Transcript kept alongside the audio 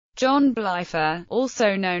John Bleifer,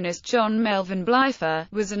 also known as John Melvin Bleifer,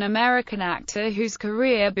 was an American actor whose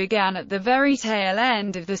career began at the very tail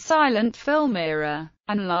end of the silent film era,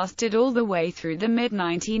 and lasted all the way through the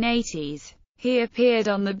mid-1980s. He appeared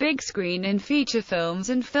on the big screen in feature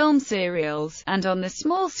films and film serials, and on the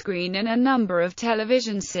small screen in a number of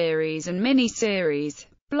television series and mini-series.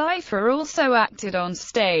 Bleifer also acted on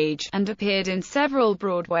stage, and appeared in several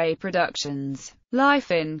Broadway productions.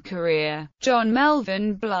 Life and career. John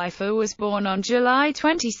Melvin Bleifer was born on July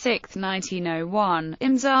 26, 1901,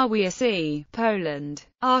 in Zawiece, Poland.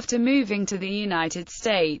 After moving to the United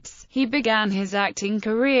States, he began his acting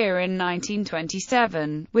career in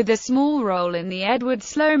 1927, with a small role in the Edward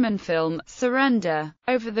Sloman film, Surrender.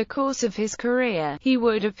 Over the course of his career, he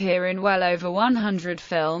would appear in well over 100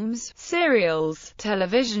 films, serials,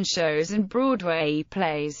 television shows and Broadway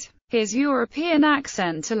plays. His European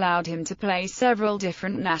accent allowed him to play several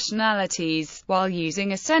different nationalities, while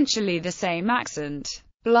using essentially the same accent.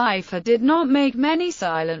 Bleifer did not make many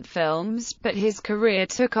silent films, but his career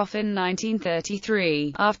took off in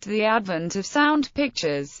 1933, after the advent of sound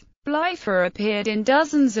pictures. Bleifer appeared in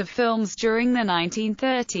dozens of films during the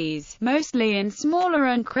 1930s, mostly in smaller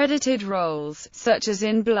uncredited roles, such as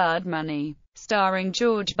in Blood Money, starring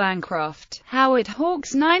George Bancroft, Howard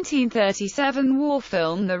Hawks' 1937 war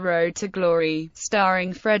film The Road to Glory,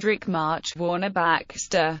 starring Frederick March, Warner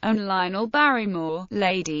Baxter, and Lionel Barrymore,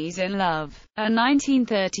 Ladies in Love, a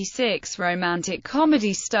 1936 romantic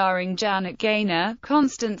comedy starring Janet Gaynor,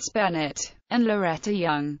 Constance Bennett, and Loretta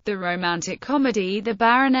Young, the romantic comedy The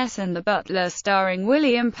Baroness and the Butler starring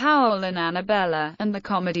William Powell and Annabella, and the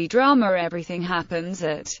comedy drama Everything Happens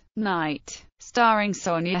at Night, starring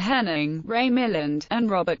Sonia Henning, Ray Milland,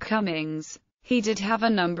 and Robert Cummings. He did have a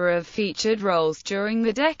number of featured roles during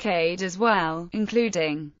the decade as well,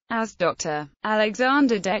 including as Dr.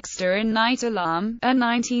 Alexander Dexter in Night Alarm, a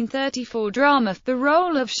 1934 drama, the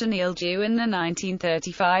role of Chenille Dew in the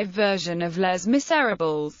 1935 version of Les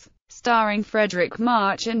Miserables, starring Frederick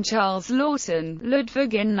March and Charles Lawton,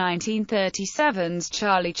 Ludwig in 1937's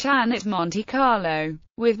Charlie Chan at Monte Carlo,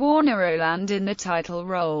 with Warner Oland in the title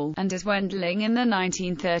role, and as Wendling in the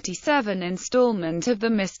 1937 installment of the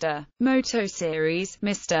Mr. Moto series,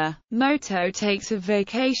 Mr. Moto Takes a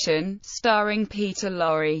Vacation, starring Peter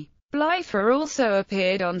Lorre. Bleifer also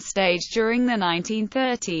appeared on stage during the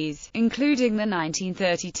 1930s, including the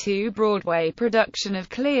 1932 Broadway production of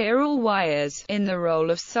Clear All Wires, in the role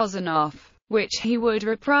of Sozanoff, which he would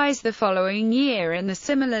reprise the following year in the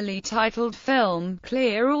similarly titled film,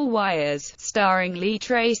 Clear All Wires, starring Lee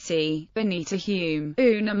Tracy, Benita Hume,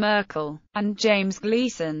 Una Merkel, and James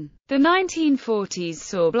Gleason. The 1940s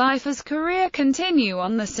saw Bleifer's career continue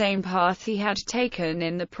on the same path he had taken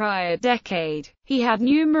in the prior decade. He had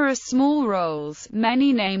numerous small roles,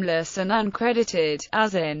 many nameless and uncredited,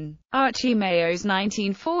 as in Archie Mayo's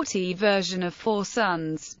 1940 version of Four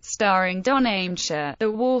Sons, starring Don Aimsher, the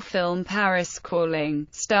war film Paris Calling,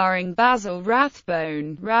 starring Basil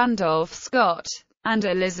Rathbone, Randolph Scott, and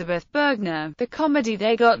Elizabeth Bergner, the comedy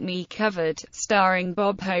They Got Me Covered, starring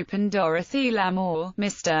Bob Hope and Dorothy Lamour,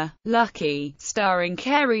 Mr. Lucky, starring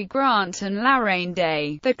Cary Grant and Laraine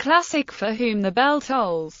Day, the classic For Whom the Bell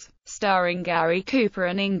Tolls, starring Gary Cooper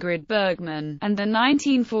and Ingrid Bergman, and the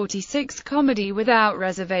 1946 comedy Without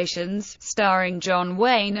Reservations, starring John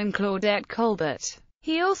Wayne and Claudette Colbert.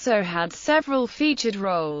 He also had several featured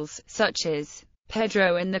roles, such as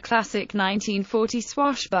Pedro in the classic 1940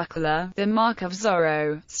 swashbuckler, The Mark of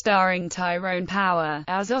Zorro, starring Tyrone Power,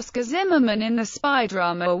 as Oscar Zimmerman in the spy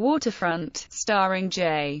drama Waterfront, starring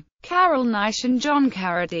J. Carroll Naish and John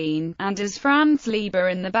Carradine, and as Franz Lieber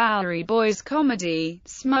in the Bowery Boys comedy,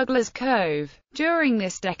 Smuggler's Cove. During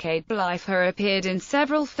this decade, Bleifer appeared in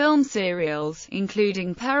several film serials,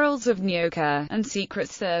 including Perils of Nyoka, and Secret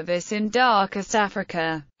Service in Darkest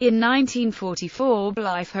Africa. In 1944,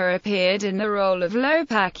 Bleifer appeared in the role of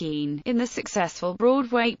Lopakhin, in the successful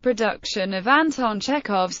Broadway production of Anton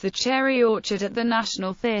Chekhov's The Cherry Orchard at the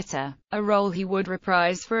National Theatre, a role he would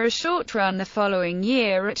reprise for a short run the following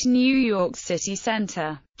year at New York City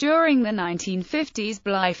Center. During the 1950s,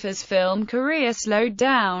 Bleifer's film career slowed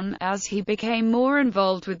down, as he became more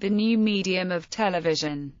involved with the new medium of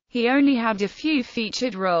television. He only had a few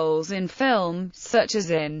featured roles in film, such as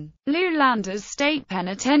in Lou Lander's State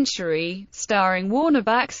Penitentiary, starring Warner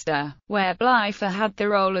Baxter, where Bleifer had the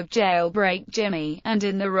role of Jailbreak Jimmy, and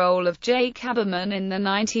in the role of Jake Haberman in the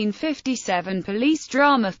 1957 police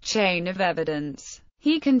drama Chain of Evidence.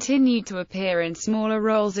 He continued to appear in smaller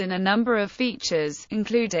roles in a number of features,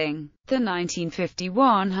 including the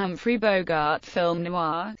 1951 Humphrey Bogart film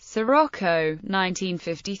noir, Sirocco,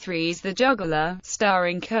 1953's The Juggler,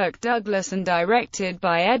 starring Kirk Douglas and directed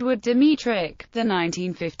by Edward Dmytryk, the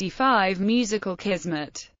 1955 musical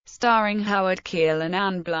Kismet, starring Howard Keel and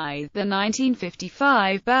Ann Blythe, the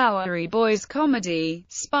 1955 Bowery Boys comedy,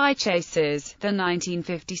 Spy Chases, the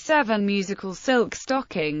 1957 musical Silk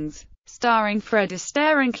Stockings, starring Fred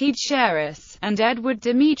Astaire and Keith Sherriss, and Edward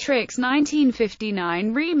Dmytryk's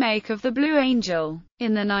 1959 remake of The Blue Angel.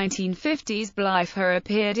 In the 1950s, Bleifer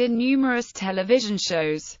appeared in numerous television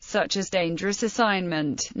shows, such as Dangerous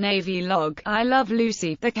Assignment, Navy Log, I Love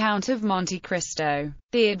Lucy, The Count of Monte Cristo,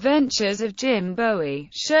 The Adventures of Jim Bowie,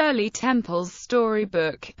 Shirley Temple's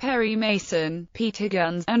Storybook, Perry Mason, Peter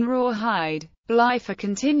Gunz, and Rawhide. Bleifer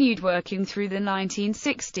continued working through the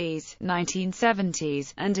 1960s,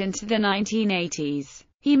 1970s, and into the 1980s.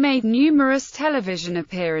 He made numerous television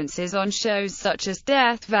appearances on shows such as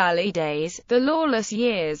Death Valley Days, The Lawless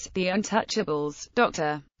Years, The Untouchables,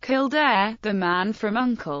 Dr. Kildare, The Man from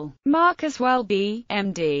U.N.C.L.E., Marcus Welby,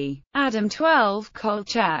 M.D., Adam 12,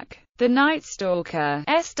 Kolchak, The Night Stalker,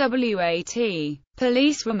 SWAT,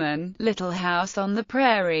 Policewoman, Little House on the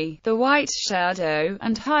Prairie, The White Shadow,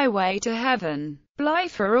 and Highway to Heaven.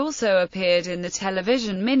 Bleifer also appeared in the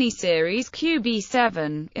television miniseries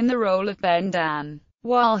QB7, in the role of Ben Dan.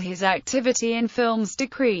 While his activity in films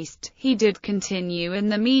decreased, he did continue in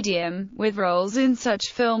the medium, with roles in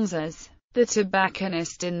such films as The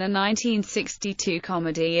Tobacconist in the 1962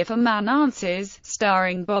 comedy If a Man Answers,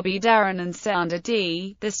 starring Bobby Darin and Sandra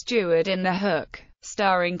Dee, The Steward in The Hook,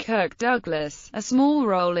 starring Kirk Douglas, a small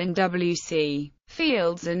role in W.C.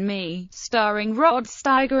 Fields and Me, starring Rod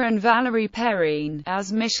Steiger and Valerie Perrine,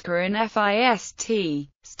 as Mishka in FIST,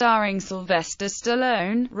 starring Sylvester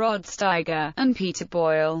Stallone, Rod Steiger, and Peter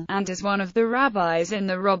Boyle, and as one of the rabbis in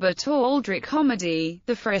the Robert Aldrich comedy,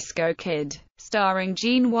 The Frisco Kid, starring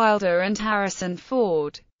Gene Wilder and Harrison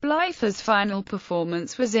Ford. Bleifer's final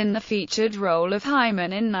performance was in the featured role of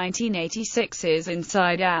Hyman in 1986's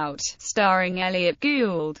Inside Out, starring Elliot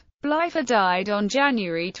Gould. Bleifer died on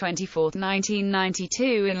January 24,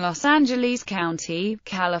 1992 in Los Angeles County,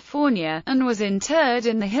 California, and was interred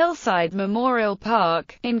in the Hillside Memorial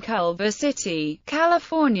Park, in Culver City,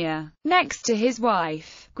 California, next to his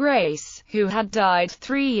wife, Grace, who had died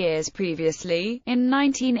 3 years previously, in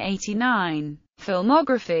 1989.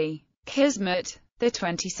 Filmography: Kismet, The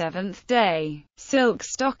 27th Day, Silk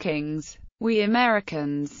Stockings, We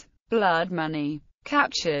Americans, Blood Money,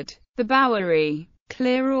 Captured, The Bowery,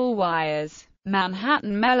 Clear All Wires,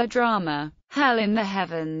 Manhattan Melodrama, Hell in the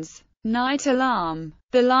Heavens, Night Alarm,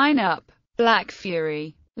 The Lineup, Black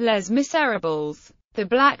Fury, Les Miserables, The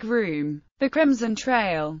Black Room, The Crimson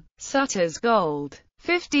Trail, Sutter's Gold,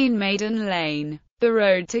 15 Maiden Lane, The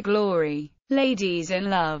Road to Glory, Ladies in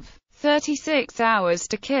Love, 36 Hours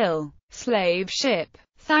to Kill, Slave Ship,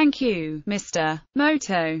 Thank You, Mr.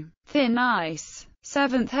 Moto, Thin Ice,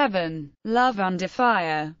 Seventh Heaven, Love Under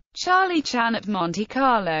Fire, Charlie Chan at Monte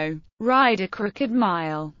Carlo, Ride a Crooked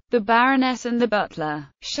Mile, The Baroness and the Butler,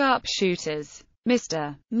 Sharpshooters,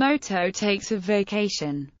 Mr. Moto Takes a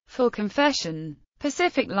Vacation, Full Confession,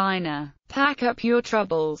 Pacific Liner, Pack Up Your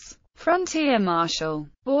Troubles, Frontier Marshal,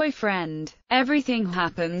 Boyfriend, Everything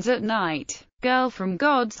Happens at Night, Girl from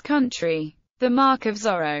God's Country, The Mark of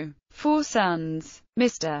Zorro, Four Sons,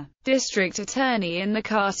 Mr. District Attorney in the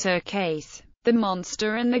Carter Case, The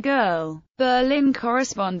Monster and the Girl, Berlin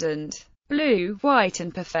Correspondent, Blue, White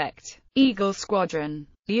and Perfect, Eagle Squadron,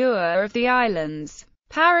 Lure of the Islands,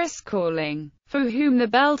 Paris Calling, For Whom the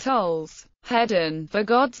Bell Tolls, Hedon, For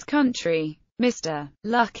God's Country, Mr.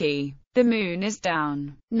 Lucky, The Moon is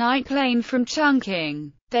Down, Night Plane from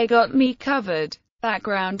Chungking, They Got Me Covered,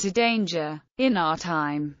 Background to Danger, In Our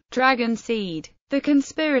Time, Dragon Seed, The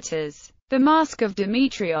Conspirators, The Mask of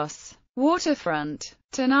Demetrios, Waterfront,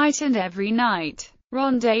 Tonight and Every Night,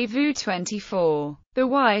 Rendezvous 24, The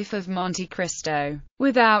Wife of Monte Cristo,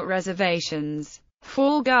 Without Reservations,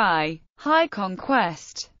 Fall Guy, High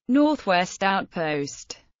Conquest, Northwest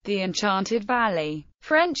Outpost, The Enchanted Valley,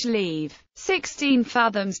 French Leave, 16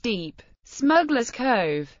 Fathoms Deep, Smuggler's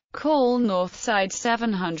Cove, Call Northside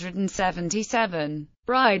 777,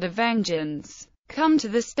 Bride of Vengeance, Come to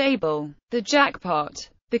the Stable, The Jackpot,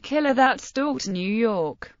 The Killer That Stalked New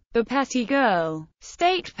York, The Petty Girl,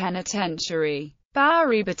 State Penitentiary,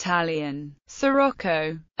 Bowery Battalion,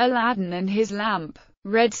 Sirocco, Aladdin and His Lamp,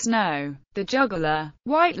 Red Snow, The Juggler,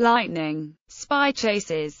 White Lightning, Spy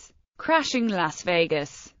Chases, Crashing Las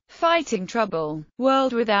Vegas, Fighting Trouble,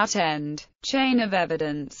 World Without End, Chain of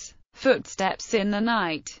Evidence, Footsteps in the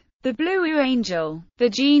Night, The Blue Angel, The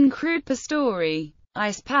Gene Krupa Story,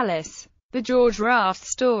 Ice Palace, The George Raft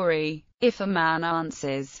Story, If a Man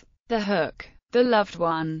Answers, The Hook, The Loved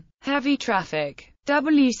One, Heavy Traffic,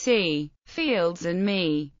 W.C. Fields and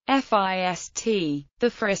Me, FIST,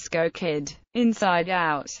 The Frisco Kid, Inside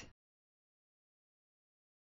Out,